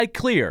At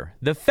Clear,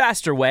 the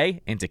faster way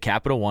into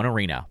Capital One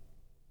Arena.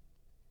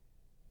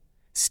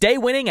 Stay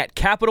winning at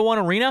Capital One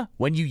Arena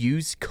when you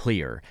use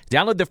Clear.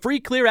 Download the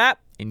free Clear app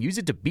and use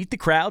it to beat the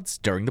crowds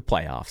during the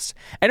playoffs.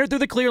 Enter through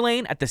the Clear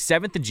lane at the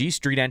 7th and G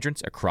Street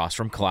entrance across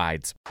from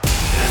Clyde's.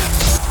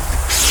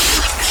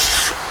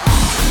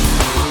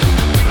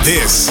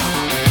 This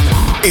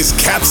is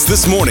Caps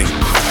This Morning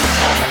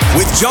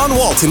with John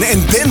Walton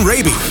and Ben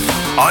Raby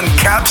on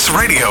Caps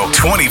Radio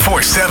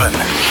 24/7.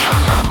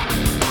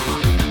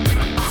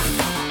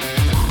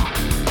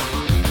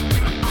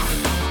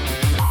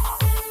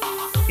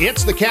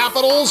 It's the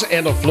Capitals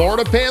and the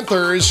Florida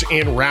Panthers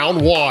in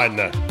round one.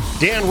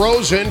 Dan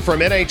Rosen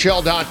from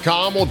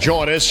NHL.com will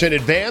join us in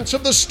advance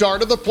of the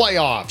start of the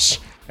playoffs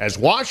as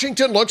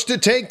Washington looks to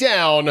take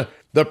down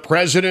the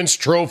President's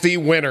Trophy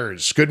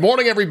winners. Good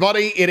morning,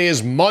 everybody. It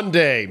is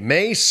Monday,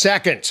 May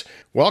 2nd.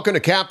 Welcome to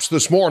Caps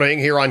This Morning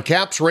here on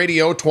Caps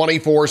Radio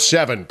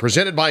 24/7,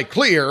 presented by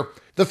Clear,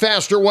 the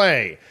faster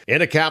way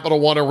in a Capital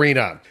One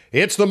Arena.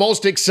 It's the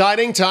most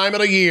exciting time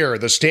of the year.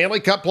 The Stanley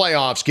Cup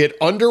playoffs get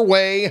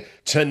underway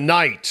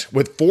tonight.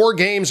 With 4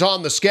 games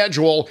on the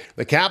schedule,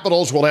 the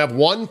Capitals will have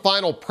one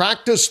final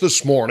practice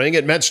this morning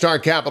at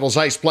MedStar Capitals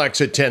Iceplex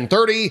at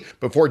 10:30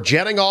 before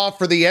jetting off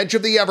for the edge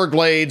of the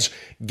Everglades.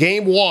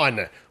 Game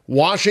 1,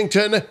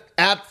 Washington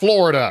at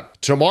Florida,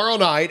 tomorrow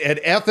night at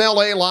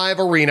FLA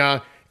Live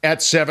Arena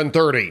at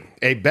 7:30.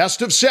 A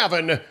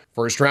best-of-7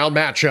 first-round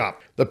matchup.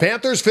 The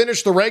Panthers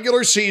finished the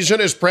regular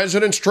season as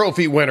President's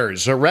Trophy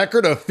winners, a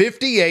record of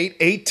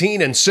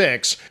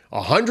 58-18-6,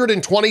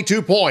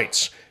 122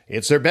 points.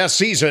 It's their best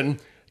season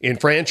in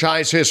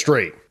franchise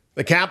history.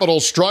 The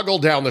Capitals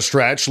struggled down the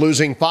stretch,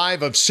 losing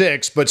 5 of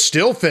 6, but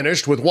still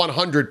finished with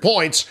 100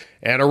 points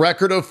and a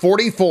record of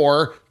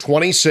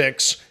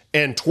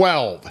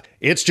 44-26-12.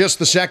 It's just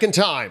the second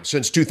time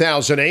since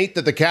 2008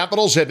 that the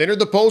Capitals have entered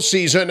the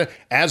postseason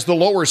as the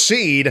lower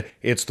seed.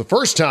 It's the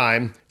first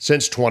time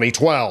since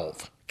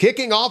 2012.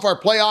 Kicking off our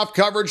playoff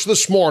coverage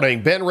this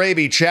morning, Ben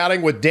Raby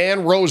chatting with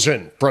Dan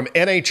Rosen from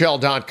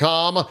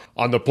NHL.com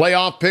on the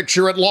playoff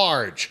picture at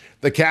large.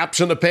 The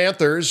Caps and the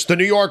Panthers, the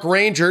New York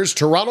Rangers,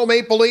 Toronto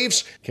Maple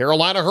Leafs,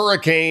 Carolina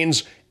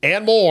Hurricanes,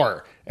 and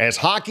more as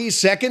hockey's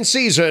second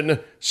season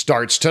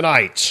starts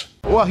tonight.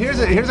 Well,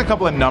 here's a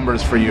couple of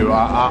numbers for you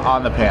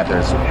on the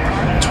Panthers.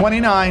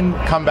 29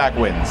 comeback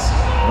wins,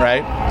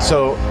 right?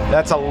 So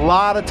that's a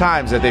lot of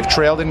times that they've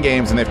trailed in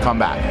games and they've come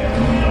back.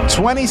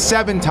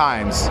 27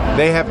 times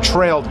they have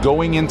trailed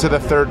going into the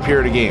third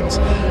period of games.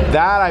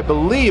 That, I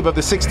believe, of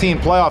the 16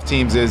 playoff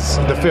teams is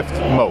the 5th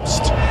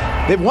most.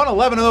 They've won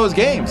 11 of those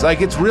games.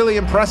 It's really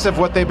impressive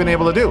what they've been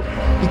able to do.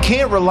 You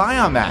can't rely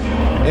on that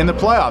in the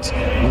playoffs.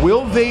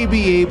 Will they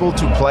be able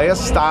to play a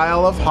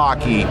style of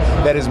hockey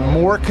that is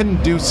more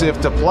conducive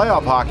to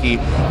playoff hockey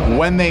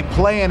when they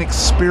play an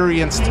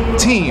experienced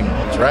team,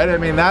 right? I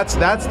mean, that's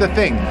the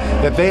thing,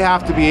 that they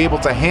have to be able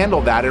to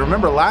handle that. And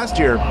remember, last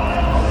year,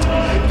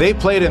 they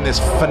played in this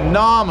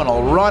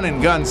phenomenal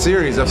run-and-gun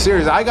series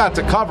I got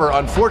to cover,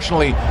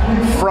 unfortunately,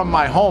 from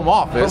my home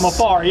office. From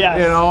afar, yes.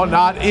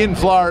 Not in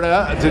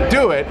Florida to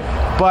do it,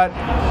 but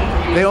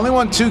they only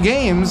won 2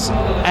 games,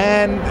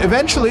 and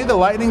eventually the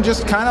Lightning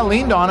just kind of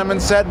leaned on them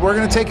and said, we're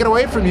going to take it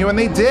away from you, and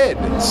they did.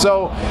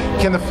 So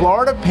can the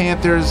Florida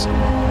Panthers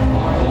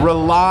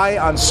rely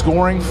on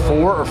scoring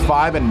 4 or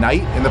 5 a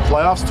night in the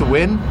playoffs to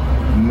win?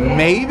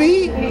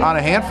 Maybe on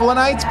a handful of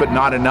nights, but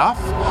not enough.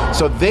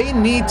 So they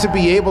need to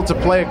be able to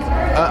play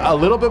a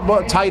little bit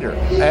more tighter.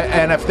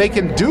 And if they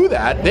can do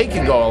that, they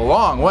can go a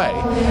long way.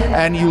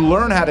 And you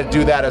learn how to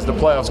do that as the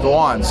playoffs go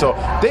on. So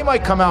they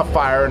might come out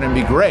firing and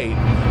be great.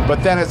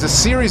 But then as the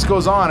series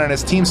goes on and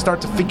as teams start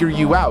to figure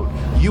you out,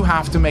 you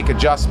have to make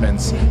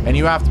adjustments and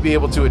you have to be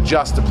able to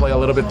adjust to play a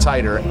little bit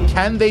tighter.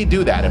 Can they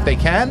do that? If they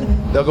can,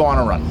 they'll go on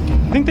a run.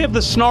 I think they have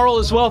the snarl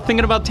as well.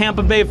 Thinking about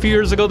Tampa Bay a few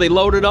years ago, they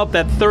loaded up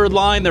that third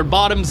line, their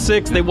bottom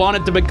 6. They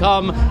wanted to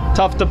become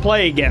tough to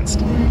play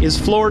against. Is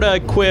Florida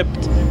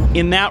equipped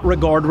in that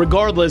regard,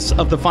 regardless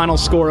of the final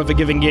score of a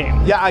given game?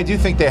 Yeah, I do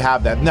think they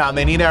have that. Now,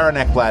 they need Aaron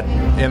Ekblad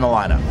in the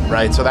lineup,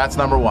 right? So that's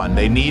number one.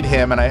 They need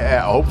him, and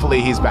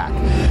hopefully he's back.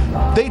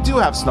 They do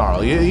have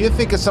snarl. You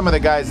think of some of the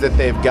guys that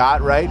they've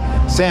got, right?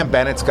 Sam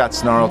Bennett's got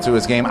snarl to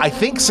his game. I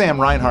think Sam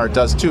Reinhart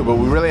does too, but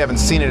we really haven't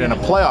seen it in a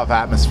playoff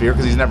atmosphere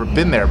because he's never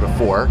been there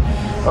before.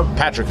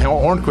 Patrick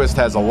Hornquist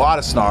has a lot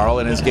of snarl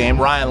in his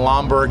game. Ryan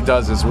Lomberg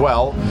does as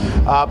well.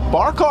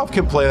 Barkov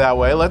can play that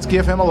way. Let's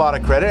give him a lot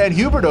of credit. And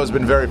Huberdeau's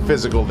been very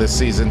physical this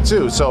season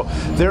too. So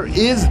there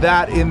is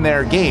that in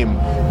their game.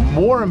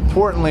 More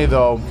importantly,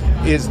 though,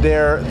 is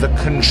the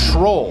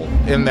control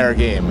in their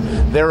game.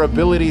 Their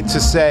ability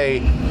to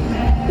say,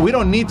 we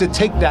don't need to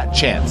take that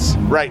chance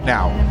right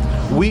now.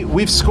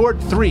 We've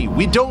scored 3.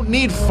 We don't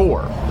need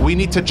 4. We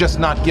need to just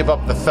not give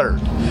up the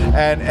third.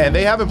 And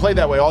they haven't played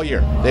that way all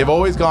year. They've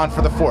always gone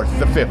for the 4th,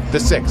 the 5th, the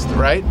 6th,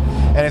 right?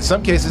 And in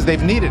some cases,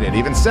 they've needed it,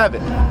 even 7.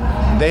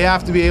 They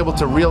have to be able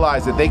to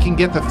realize that they can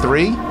get the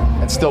 3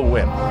 and still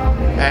win.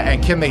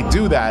 And can they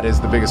do that is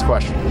the biggest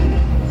question.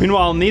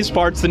 Meanwhile, in these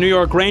parts, the New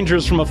York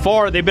Rangers from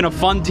afar, they've been a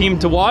fun team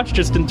to watch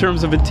just in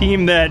terms of a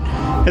team that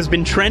has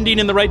been trending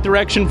in the right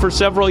direction for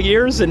several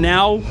years and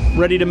now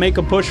ready to make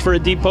a push for a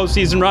deep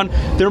postseason run.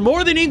 They're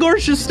more than Igor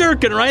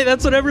Shesterkin, right?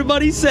 That's what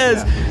everybody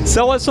says. Yeah.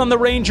 Sell us on the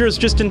Rangers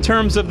just in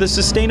terms of the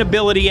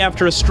sustainability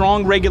after a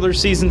strong regular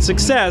season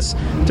success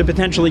to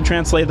potentially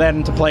translate that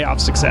into playoff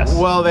success.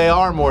 Well, they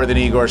are more than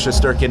Igor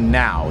Shesterkin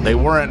now. They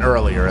weren't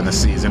earlier in the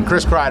season.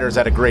 Chris Kreider's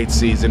had a great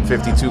season,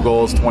 52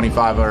 goals,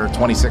 25 or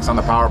 26 on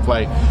the power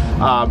play.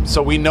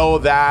 So we know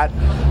that.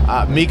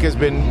 Mika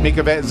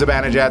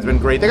Zibanejad's been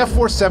great. They got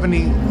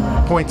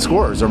 470-point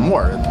scorers or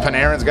more.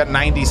 Panarin's got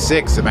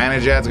 96.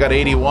 Zibanejad's got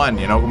 81.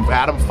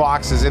 Adam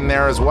Fox is in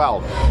there as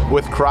well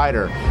with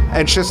Kreider.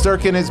 And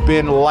Shesterkin has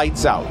been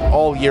lights out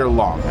all year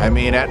long. I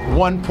mean, at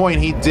one point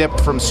he dipped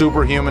from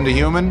superhuman to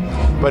human,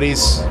 but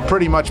he's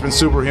pretty much been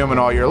superhuman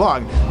all year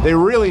long. They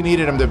really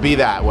needed him to be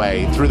that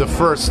way through the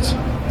first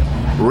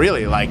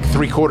really like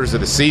 3/4 of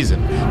the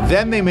season.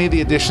 Then they made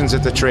the additions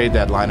at the trade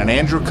deadline, and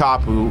Andrew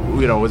Kopp, who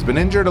has been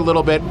injured a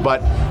little bit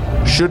but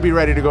should be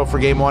ready to go for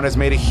game one, has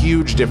made a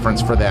huge difference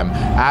for them,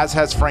 as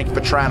has Frank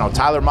Petrano.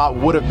 Tyler Mott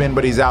would have been,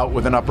 but he's out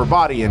with an upper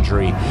body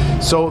injury.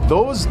 So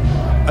those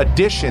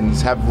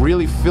additions have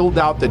really filled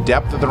out the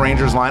depth of the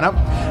Rangers lineup,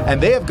 and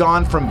they have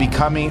gone from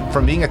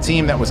being a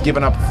team that was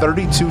giving up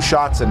 32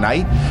 shots a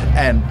night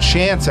and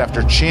chance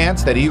after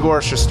chance that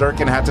Igor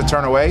Shesterkin had to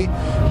turn away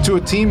to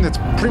a team that's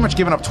pretty much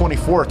given up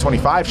 24 or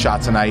 25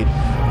 shots a night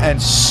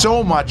and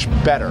so much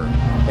better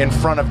in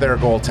front of their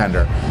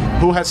goaltender,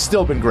 who has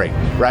still been great,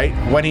 right?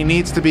 When he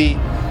needs to be,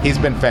 he's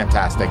been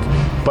fantastic,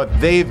 but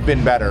they've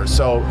been better.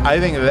 So I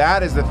think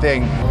that is the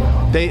thing.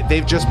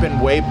 They've just been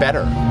way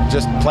better,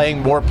 just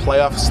playing more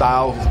playoff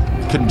style,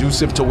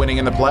 conducive to winning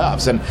in the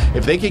playoffs. And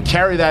if they could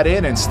carry that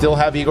in and still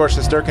have Igor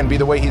Shesterkin be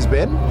the way he's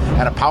been,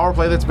 and a power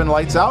play that's been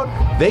lights out,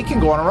 they can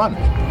go on a run.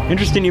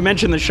 Interesting you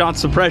mentioned the shot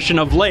suppression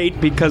of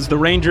late, because the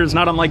Rangers,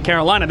 not unlike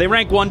Carolina, they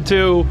rank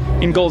 1-2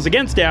 in goals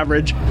against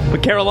average,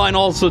 but Carolina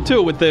also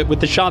too with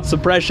the shot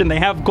suppression. They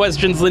have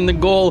questions in the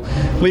goal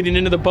leading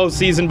into the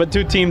postseason, but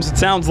two teams, it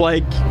sounds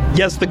like,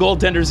 yes, the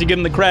goaltenders, you give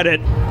them the credit,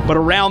 but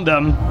around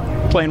them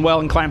playing well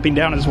and clamping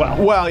down as well.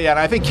 Well, yeah, and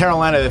I think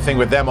Carolina, the thing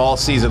with them all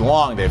season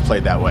long, they've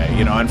played that way.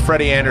 And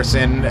Freddie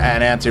Anderson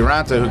and Antti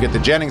Raanta, who get the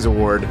Jennings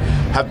Award,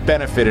 have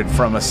benefited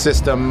from a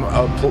system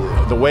of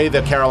the way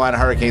the Carolina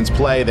Hurricanes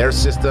play, their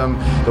system,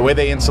 the way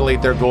they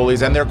insulate their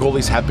goalies, and their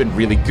goalies have been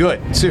really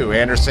good too,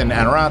 Anderson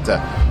and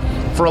Raanta.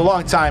 For a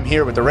long time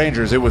here with the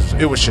Rangers, it was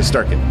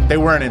Shesterkin. They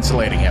weren't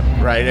insulating him,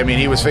 right? I mean,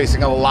 he was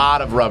facing a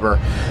lot of rubber.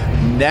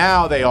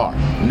 Now they are.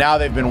 Now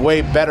they've been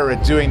way better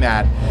at doing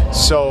that.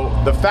 So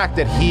the fact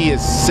that he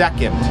is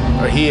second,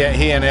 or he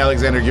and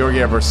Alexander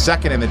Georgiev are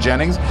second in the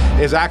Jennings,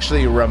 is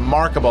actually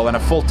remarkable and a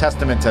full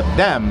testament to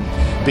them,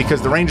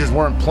 because the Rangers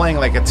weren't playing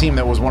like a team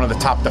that was one of the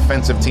top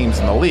defensive teams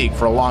in the league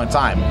for a long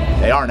time.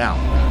 They are now.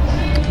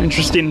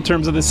 Interesting in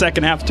terms of the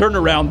second half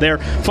turnaround there.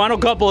 Final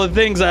couple of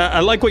things. I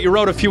like what you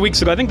wrote a few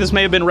weeks ago. I think this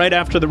may have been right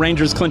after the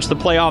Rangers clinched the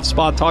playoff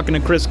spot, talking to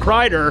Chris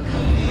Kreider,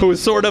 who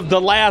was sort of the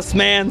last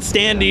man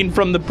standing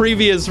from the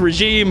previous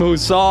regime, who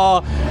saw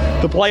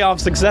the playoff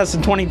success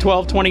in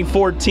 2012,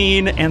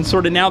 2014, and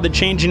sort of now the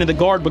changing of the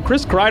guard. But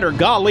Chris Kreider,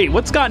 golly,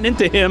 what's gotten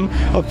into him?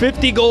 A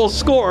 50-goal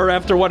scorer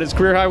after what his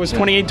career high was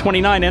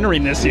 28-29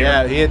 entering this year.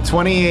 Yeah, he had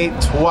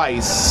 28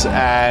 twice,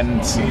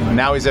 and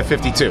now he's at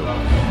 52.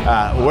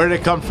 Where did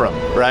it come from,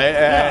 right?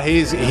 Yeah.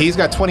 He's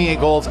got 28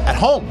 goals at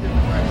home.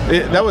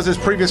 That was his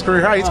previous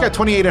career high. He's got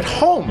 28 at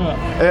home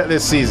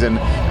this season.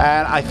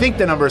 And I think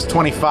the number is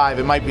 25.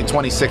 It might be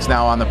 26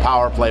 now on the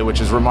power play,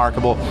 which is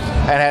remarkable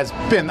and has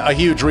been a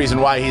huge reason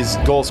why his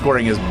goal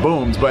scoring has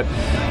boomed. But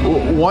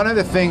one of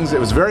the things that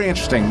was very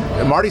interesting,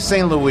 Marty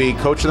St. Louis,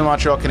 coach of the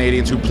Montreal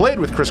Canadiens, who played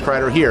with Chris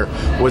Kreider here,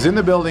 was in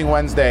the building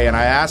Wednesday, and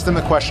I asked him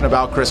the question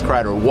about Chris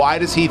Kreider. Why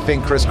does he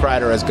think Chris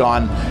Kreider has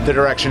gone the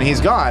direction he's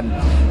gone?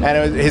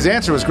 And his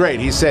answer was great.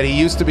 He said he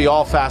used to be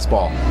all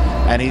fastball,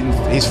 and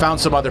he's found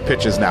some other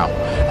pitches now.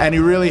 And he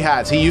really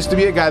has. He used to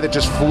be a guy that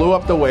just flew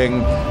up the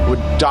wing, would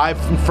dive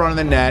in front of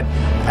the net,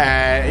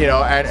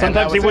 and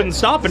sometimes he wouldn't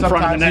stop in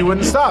front of the net. Sometimes he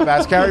wouldn't stop.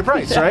 Ask Carey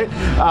Price, right?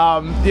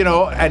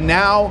 And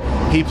now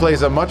he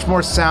plays a much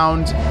more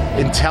sound,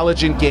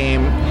 intelligent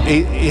game.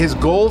 His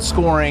goal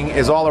scoring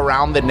is all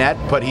around the net,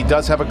 but he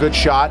does have a good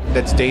shot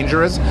that's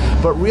dangerous.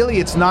 But really,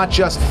 it's not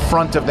just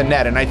front of the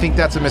net, and I think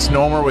that's a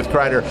misnomer with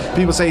Kreider.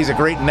 People say he's a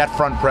great net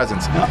front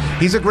presence.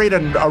 He's a great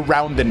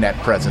around the net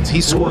presence.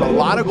 He scored a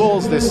lot of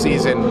goals this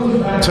season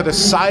to the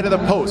side of the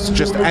post,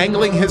 just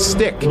angling his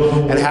stick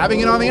and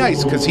having it on the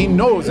ice, because he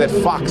knows that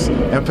Fox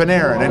and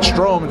Panarin and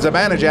Strome and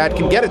Zibanejad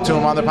can get it to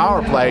him on the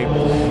power play.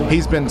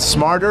 He's been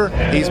smarter.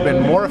 He's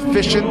been more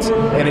efficient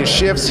in his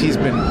shifts. He's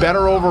been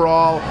better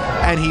overall,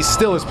 and he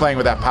still is playing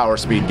with that power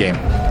speed game.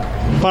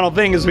 Final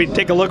thing is we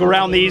take a look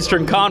around the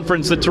Eastern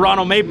Conference. The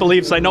Toronto Maple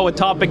Leafs, I know a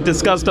topic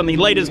discussed on the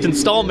latest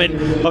installment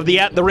of the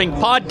At the Rink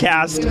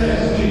podcast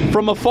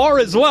from afar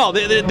as well.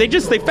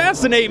 They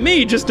fascinate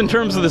me just in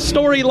terms of the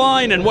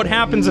storyline and what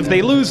happens if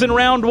they lose in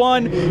round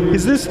one.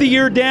 Is this the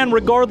year, Dan,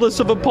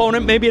 regardless of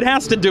opponent? Maybe it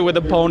has to do with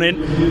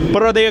opponent,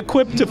 but are they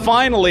equipped to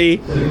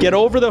finally get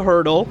over the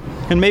hurdle?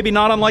 And maybe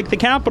not unlike the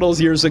Capitals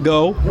years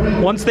ago,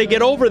 once they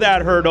get over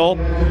that hurdle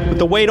with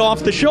the weight off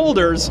the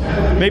shoulders,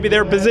 maybe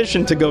they're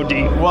positioned to go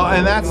deep. Well,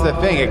 and that's the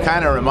thing. It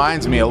kind of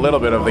reminds me a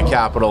little bit of the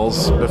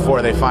Capitals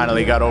before they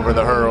finally got over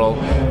the hurdle.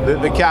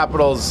 The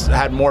Capitals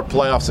had more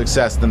playoff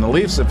success than the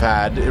Leafs have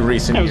had in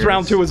recent years. It was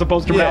round two as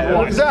opposed to round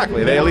one.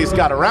 Exactly. They at least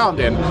got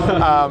around in.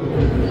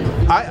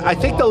 I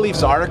think the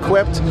Leafs are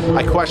equipped.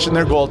 I question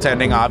their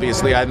goaltending.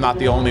 Obviously, I'm not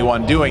the only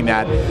one doing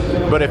that.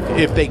 But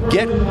if they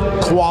get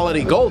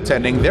quality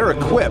goaltending, they're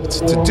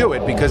equipped to do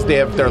it because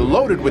they're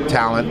loaded with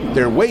talent.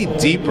 They're way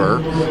deeper.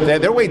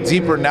 They're way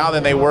deeper now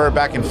than they were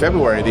back in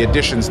February. The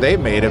additions they've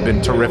made have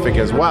been terrific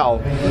as well.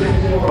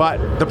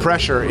 But the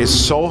pressure is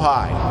so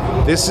high.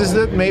 This is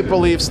the Maple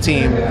Leafs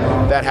team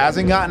that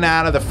hasn't gotten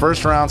out of the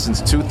first round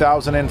since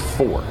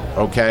 2004.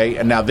 Okay?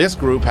 And now this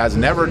group has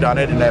never done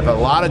it, and they have a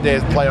lot of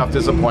days playoff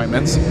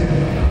disappointments.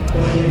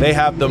 They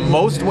have the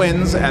most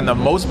wins and the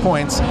most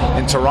points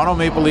in Toronto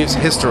Maple Leafs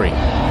history.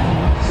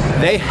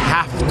 They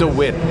have to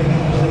win.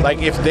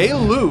 Like, if they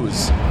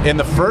lose in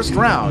the first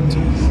round,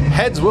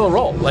 heads will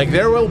roll. Like,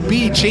 there will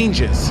be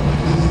changes.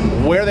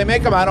 Where they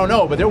make them, I don't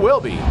know, but there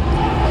will be.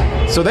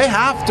 So they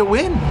have to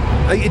win.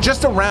 Like,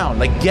 just a round.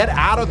 Like, get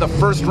out of the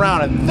first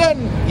round and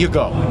then you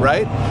go,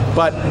 right?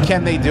 But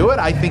can they do it?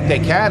 I think they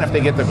can if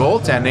they get the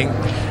goaltending.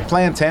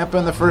 Playing Tampa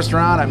in the first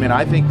round, I mean,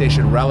 I think they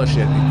should relish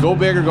it. Go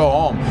big or go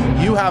home.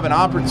 You have an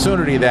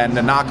opportunity then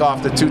to knock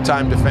off the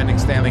two-time defending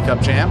Stanley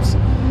Cup champs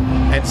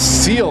and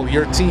seal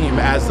your team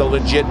as the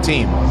legit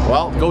team.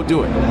 Well, go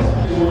do it.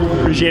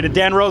 Appreciate it.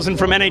 Dan Rosen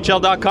from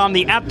NHL.com,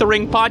 the At the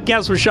Ring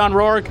podcast with Sean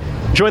Rourke.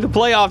 Enjoy the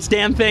playoffs,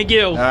 Dan. Thank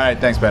you. All right.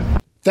 Thanks, Ben.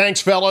 Thanks,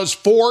 fellas.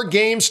 4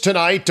 games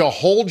tonight to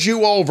hold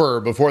you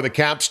over before the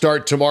Caps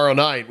start tomorrow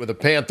night with the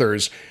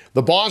Panthers.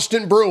 The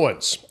Boston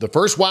Bruins, the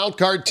first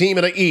wildcard team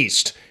in the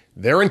East.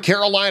 They're in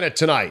Carolina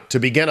tonight to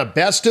begin a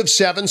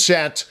best-of-7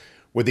 set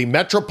with the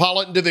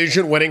Metropolitan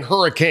Division winning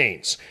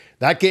Hurricanes.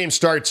 That game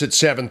starts at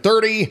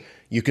 7:30.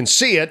 You can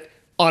see it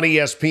on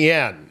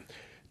ESPN.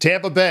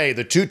 Tampa Bay,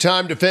 the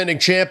two-time defending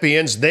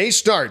champions, they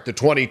start the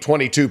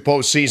 2022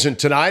 postseason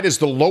tonight as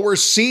the lower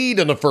seed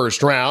in the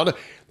first round.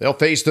 They'll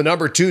face the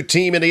number 2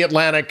 team in the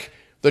Atlantic,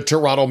 the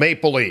Toronto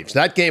Maple Leafs.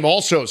 That game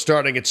also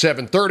starting at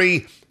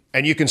 7:30,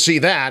 and you can see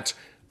that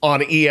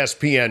on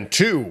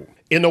ESPN2.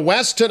 In the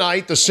West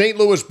tonight, the St.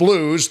 Louis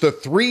Blues, the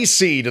 3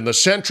 seed in the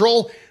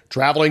Central,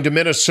 traveling to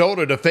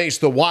Minnesota to face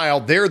the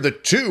Wild. They're the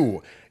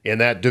 2 in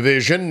that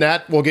division.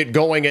 That will get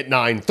going at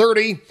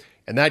 9:30,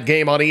 and that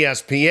game on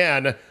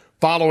ESPN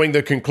following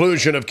the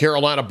conclusion of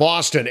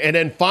Carolina-Boston. And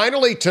then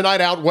finally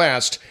tonight out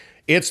West,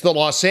 it's the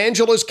Los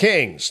Angeles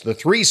Kings, the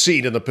 3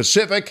 seed in the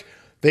Pacific,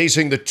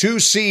 facing the 2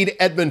 seed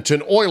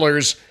Edmonton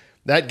Oilers.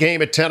 That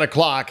game at 10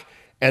 o'clock,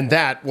 and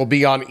that will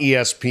be on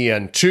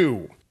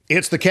ESPN2.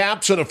 It's the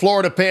Caps and the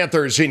Florida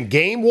Panthers in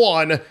Game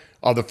 1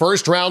 of the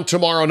first round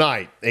tomorrow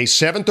night. A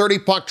 7:30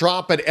 puck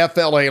drop at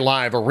FLA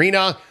Live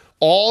Arena.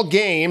 All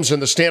games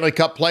in the Stanley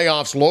Cup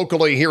playoffs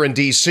locally here in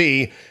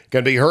D.C.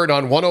 can be heard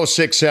on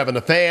 106.7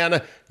 The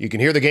Fan. You can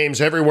hear the games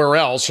everywhere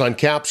else on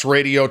Caps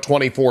Radio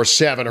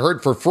 24/7,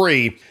 heard for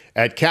free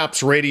at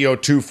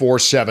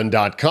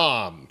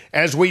capsradio247.com.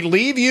 As we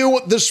leave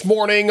you this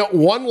morning,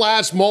 one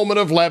last moment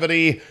of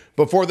levity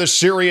before the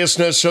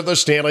seriousness of the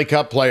Stanley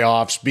Cup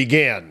playoffs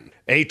begin.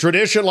 A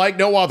tradition like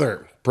no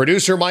other.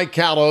 Producer Mike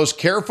Callows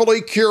carefully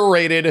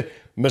curated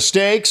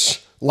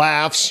mistakes,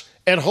 laughs,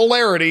 and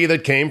hilarity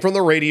that came from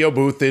the radio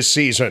booth this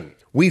season.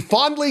 We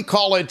fondly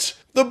call it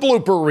the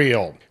blooper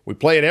reel. We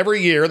play it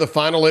every year, the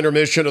final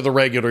intermission of the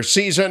regular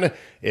season.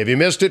 If you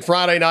missed it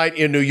Friday night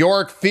in New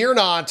York, fear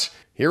not.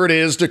 Here it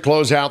is to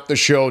close out the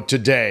show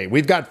today.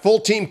 We've got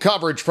full team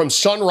coverage from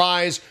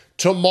sunrise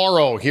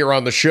tomorrow here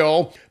on the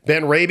show.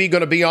 Ben Raby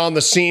going to be on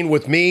the scene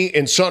with me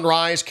in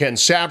Sunrise. Ken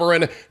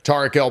Sabarin,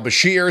 Tarek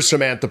El-Bashir,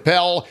 Samantha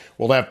Pell.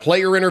 We'll have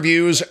player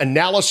interviews,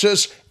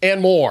 analysis, and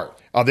more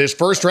of this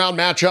first-round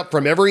matchup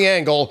from every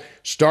angle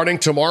starting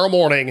tomorrow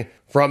morning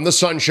from the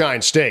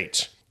Sunshine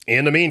State.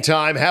 In the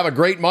meantime, have a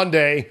great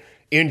Monday.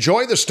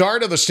 Enjoy the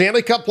start of the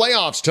Stanley Cup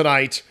playoffs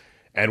tonight,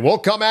 and we'll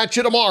come at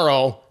you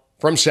tomorrow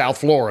from South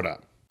Florida.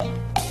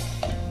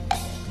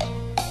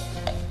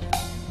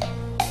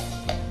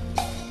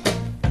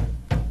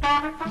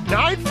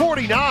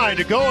 9:49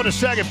 to go in the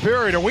second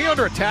period. Are we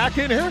under attack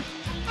in here?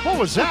 What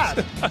was that?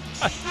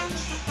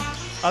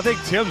 I think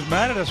Tim's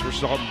mad at us or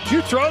something. Did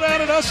you throw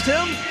that at us,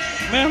 Tim?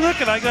 Man,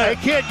 look, I got... Hey,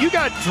 kid, you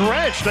got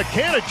drenched. A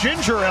can of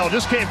ginger ale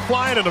just came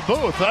flying in the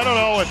booth. I don't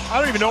know. I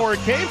don't even know where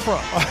it came from.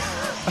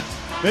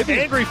 Maybe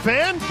angry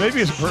fan?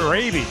 Maybe it's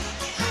Braby.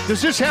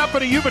 Does this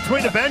happen to you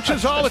between the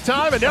benches all the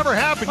time? It never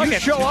happened. You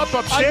show up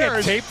upstairs. I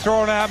get tape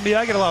thrown at me.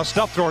 I get a lot of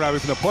stuff thrown at me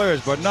from the players,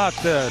 but not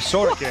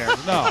soda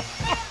cans, no.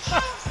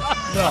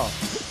 No.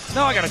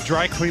 Now I got to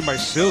dry clean my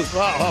suit.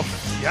 Well,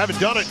 you haven't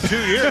done it in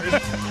 2 years.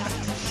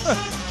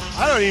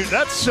 I don't even,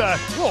 that's a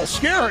little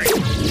scary.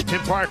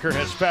 Tim Parker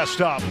has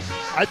fessed up.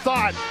 I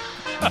thought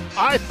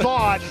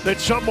that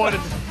someone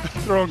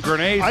Throwing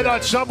grenades. I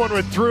thought someone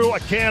would threw a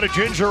can of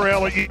ginger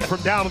ale at you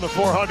from down in the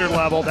 400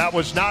 level. That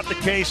was not the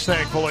case,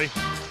 thankfully.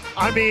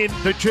 I mean,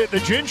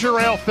 the ginger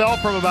ale fell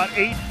from about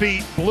 8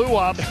 feet, blew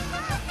up.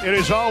 It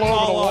is all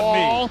over the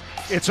wall.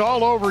 It's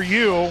all over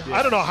you. Yeah.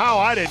 I don't know how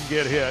I didn't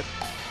get hit.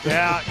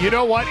 Yeah, you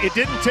know what? It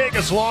didn't take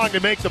us long to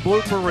make the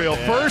blooper reel.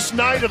 Yeah. First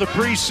night of the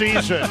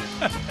preseason,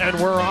 and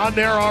we're on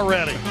there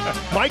already.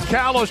 Mike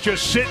Callow's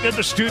just sitting in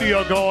the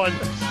studio going,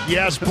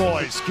 yes,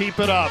 boys, keep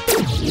it up.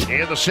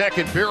 In the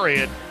second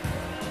period.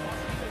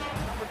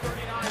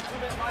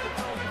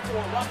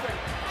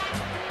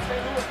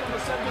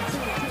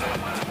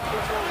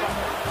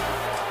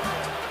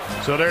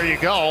 So there you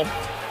go.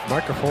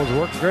 Microphones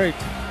work great.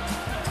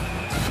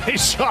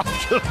 Face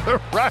off to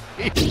the right.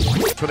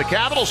 For the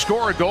Capitals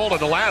score a goal in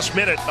the last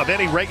minute of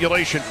any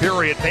regulation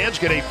period, fans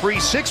get a free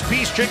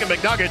 6-piece Chicken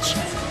McNuggets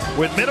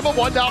with minimum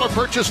 $1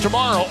 purchase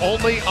tomorrow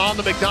only on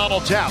the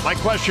McDonald's app. My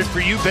question for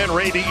you, Ben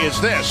Raby, is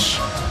this.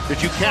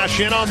 Did you cash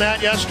in on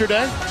that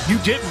yesterday? You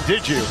didn't,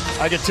 did you?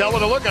 I can tell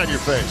with a look on your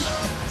face.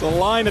 The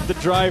line at the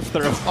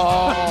drive-thru.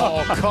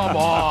 Oh, come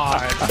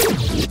on.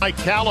 Mike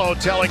Callow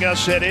telling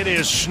us that it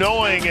is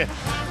snowing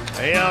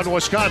on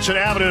Wisconsin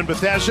Avenue in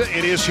Bethesda.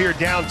 It is here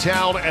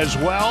downtown as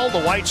well.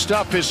 The white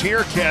stuff is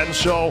here, Ken,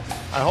 so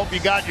I hope you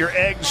got your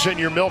eggs and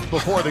your milk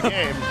before the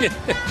game.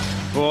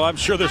 Well, I'm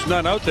sure there's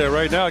none out there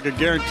right now. I can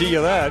guarantee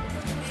you that.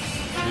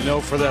 You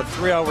know, for that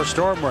 3-hour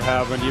storm we're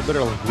having, you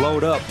better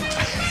load up.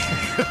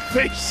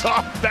 Face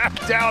off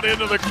back down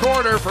into the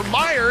corner for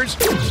Myers.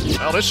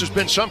 Well, this has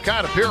been some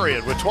kind of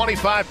period with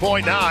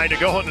 25.9 to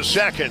go in the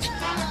second.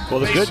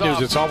 Well, the good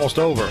news, it's almost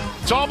over.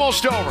 It's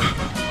almost over.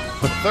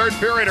 Third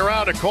period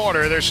around the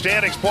corner. There's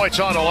standings points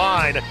on the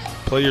line.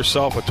 Play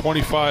yourself a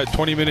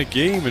 20-minute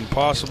game and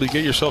possibly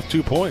get yourself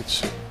 2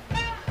 points.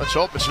 Let's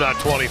hope it's not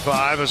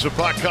 25 as the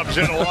puck comes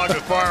in along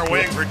the far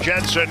wing for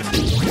Jensen.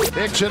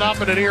 Picks it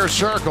up in the near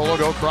circle. Will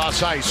go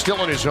cross ice,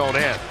 still in his own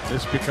end.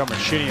 It's become a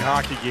shitty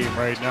hockey game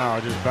right now.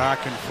 Just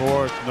back and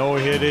forth, no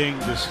hitting,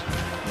 just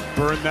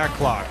burn that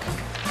clock.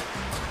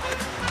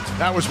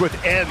 That was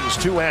with ends,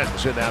 2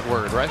 ends in that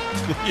word, right?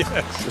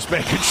 Yes. Just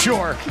making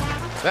sure.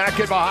 Back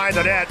in behind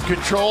the net,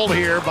 controlled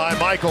here by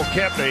Michael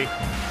Kempney.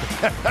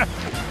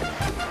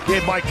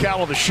 Gave Mike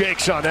Callow the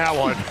shakes on that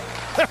one.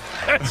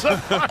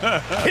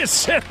 It's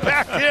sent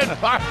back in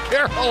by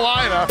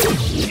Carolina.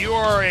 You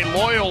are a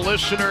loyal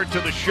listener to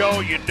the show.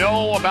 You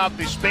know about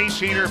the Space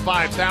Heater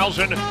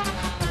 5000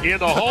 in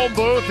the home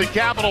booth at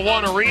Capital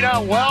One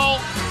Arena.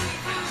 Well,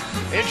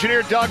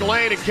 engineer Doug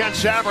Lane and Ken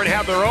Savard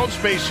have their own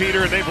space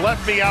heater, and they've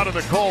left me out in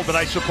the cold. But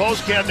I suppose,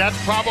 Ken, that's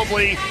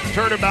probably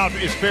turnabout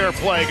is fair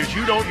play because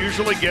you don't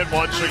usually get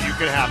one, so you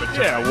can have it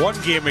too. Yeah,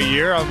 1 game a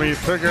year. I mean,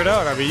 figure it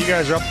out. I mean, you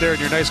guys are up there in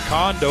your nice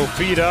condo,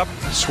 feet up,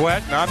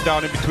 sweat, and I'm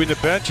down in between the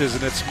benches,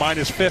 and it's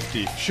minus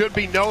 50. Should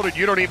be noted,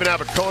 you don't even have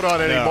a coat on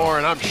anymore,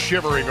 and I'm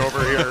shivering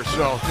over here.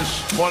 So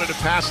just wanted to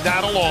pass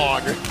that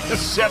along.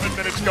 7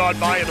 minutes gone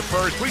by in the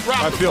first. We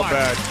dropped the feel puck.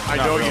 bad. I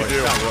know you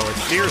do. Not really.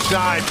 Near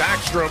side,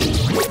 Backstrom.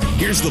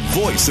 Here's the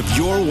voice of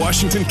your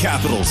Washington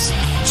Capitals,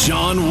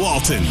 John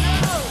Walton.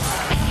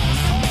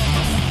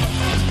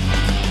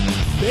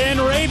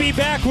 Ben Raby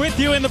back with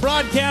you in the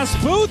broadcast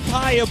booth,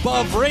 high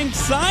above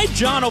ringside.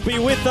 John will be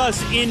with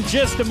us in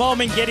just a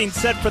moment, getting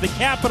set for the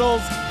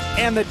Capitals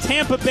and the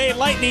Tampa Bay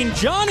Lightning.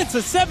 John, it's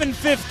a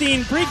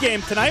 7:15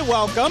 pregame tonight.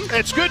 Welcome.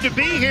 It's good to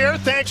be here.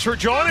 Thanks for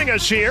joining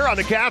us here on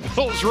the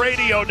Capitals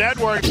Radio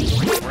Network.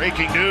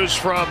 Breaking news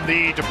from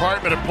the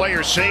Department of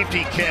Player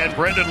Safety, Ken.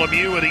 Brendan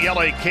Lemieux of the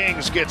LA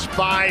Kings gets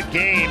 5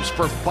 games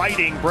for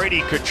biting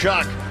Brady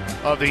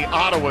Tkachuk of the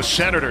Ottawa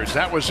Senators.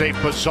 That was a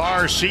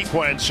bizarre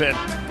sequence, and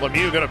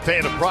Lemieux going to pay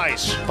the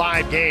price.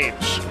 5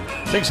 games.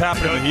 Things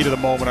happen in the heat of the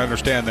moment, I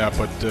understand that,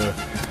 but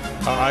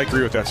I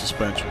agree with that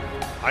suspension.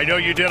 I know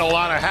you did a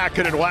lot of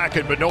hacking and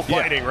whacking, but no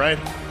biting, right?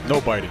 No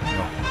biting,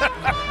 no.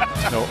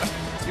 No.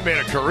 You made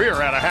a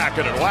career out of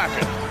hacking and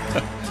whacking.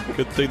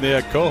 Good thing they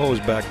had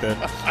co-hosts back then.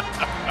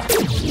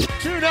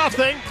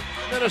 2-0,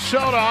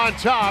 Minnesota on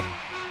top.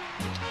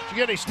 Did you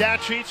get any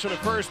stat sheets in the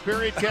first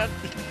period, Ken?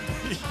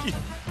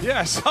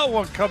 Yeah, I saw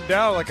one come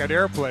down like an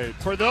airplane.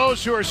 For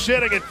those who are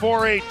sitting at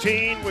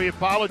 418, we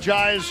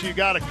apologize. You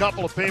got a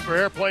couple of paper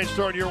airplanes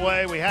thrown your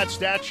way. We had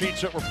stat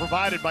sheets that were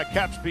provided by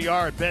Caps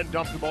PR, and Ben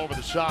dumped them over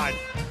the side.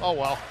 Oh,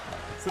 well.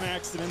 It's an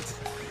accident.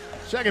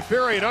 Second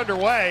period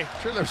underway.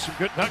 Sure, there's some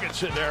good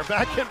nuggets in there.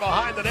 Back in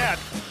behind the net.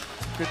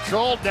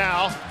 Controlled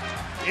now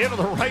into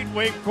the right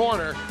wing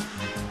corner.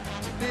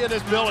 Be in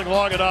this building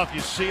long enough,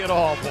 you see it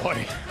all,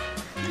 boy.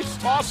 You just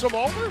toss them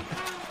over?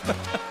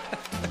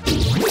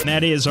 And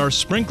that is our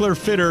Sprinkler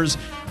Fitters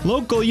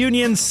Local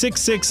Union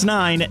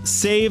 669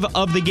 save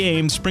of the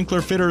game.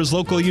 Sprinkler Fitters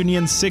Local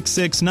Union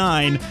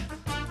 669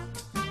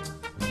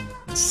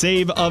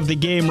 save of the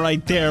game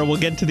right there. We'll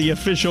get to the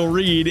official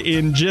read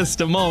in just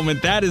a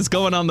moment. That is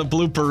going on the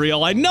blooper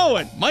reel. I know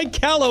it. Mike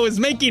Callow is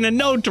making a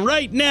note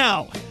right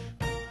now.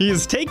 He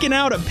has taken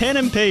out a pen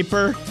and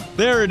paper.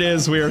 There it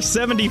is. We are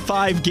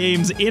 75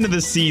 games into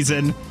the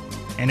season,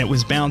 and it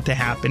was bound to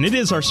happen. It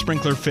is our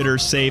Sprinkler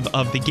Fitters save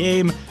of the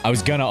game. I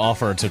was going to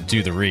offer to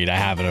do the read. I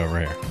have it over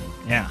here.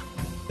 Yeah,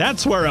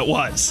 that's where it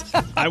was.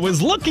 I was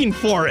looking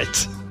for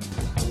it.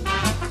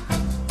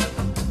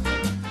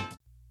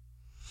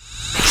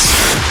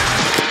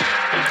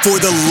 For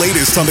the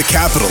latest on the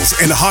Capitals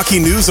and hockey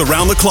news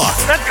around the clock.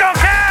 Let's go,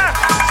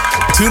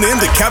 Caps! Tune in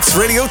to Caps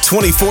Radio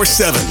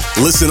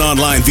 24/7. Listen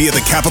online via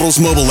the Capitals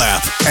mobile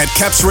app at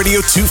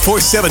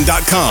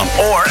capsradio247.com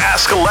or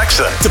ask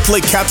Alexa to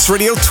play Caps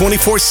Radio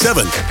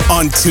 24/7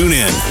 on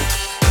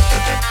TuneIn.